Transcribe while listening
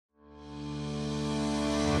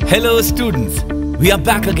Hello students, we are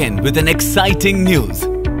back again with an exciting news.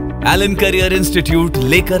 Allen Career Institute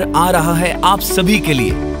लेकर आ रहा है आप सभी के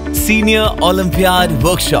लिए Senior Olympiad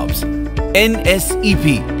Workshops,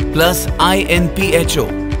 NSEP+INPHO,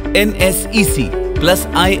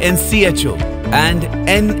 NSEC+INCHO and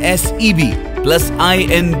NSEB+INBO.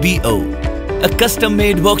 A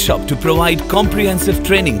custom-made workshop to provide comprehensive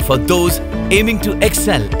training for those aiming to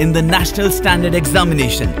excel in the National Standard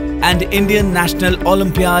Examination and Indian National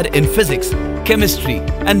Olympiad in Physics, Chemistry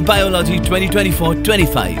and Biology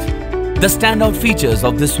 2024-25. The standout features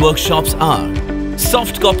of this workshops are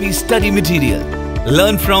soft copy study material,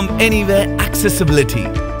 learn from anywhere accessibility,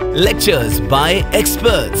 lectures by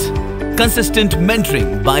experts, consistent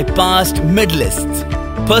mentoring by past medalists,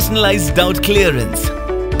 personalized doubt clearance,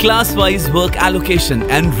 class-wise work allocation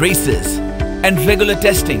and races, and regular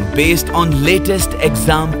testing based on latest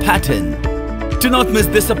exam pattern. Do not miss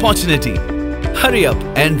this opportunity. Hurry up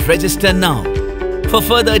and register now. For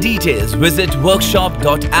further details, visit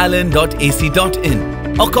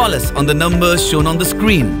workshop.allen.ac.in or call us on the numbers shown on the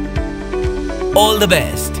screen. All the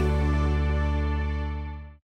best.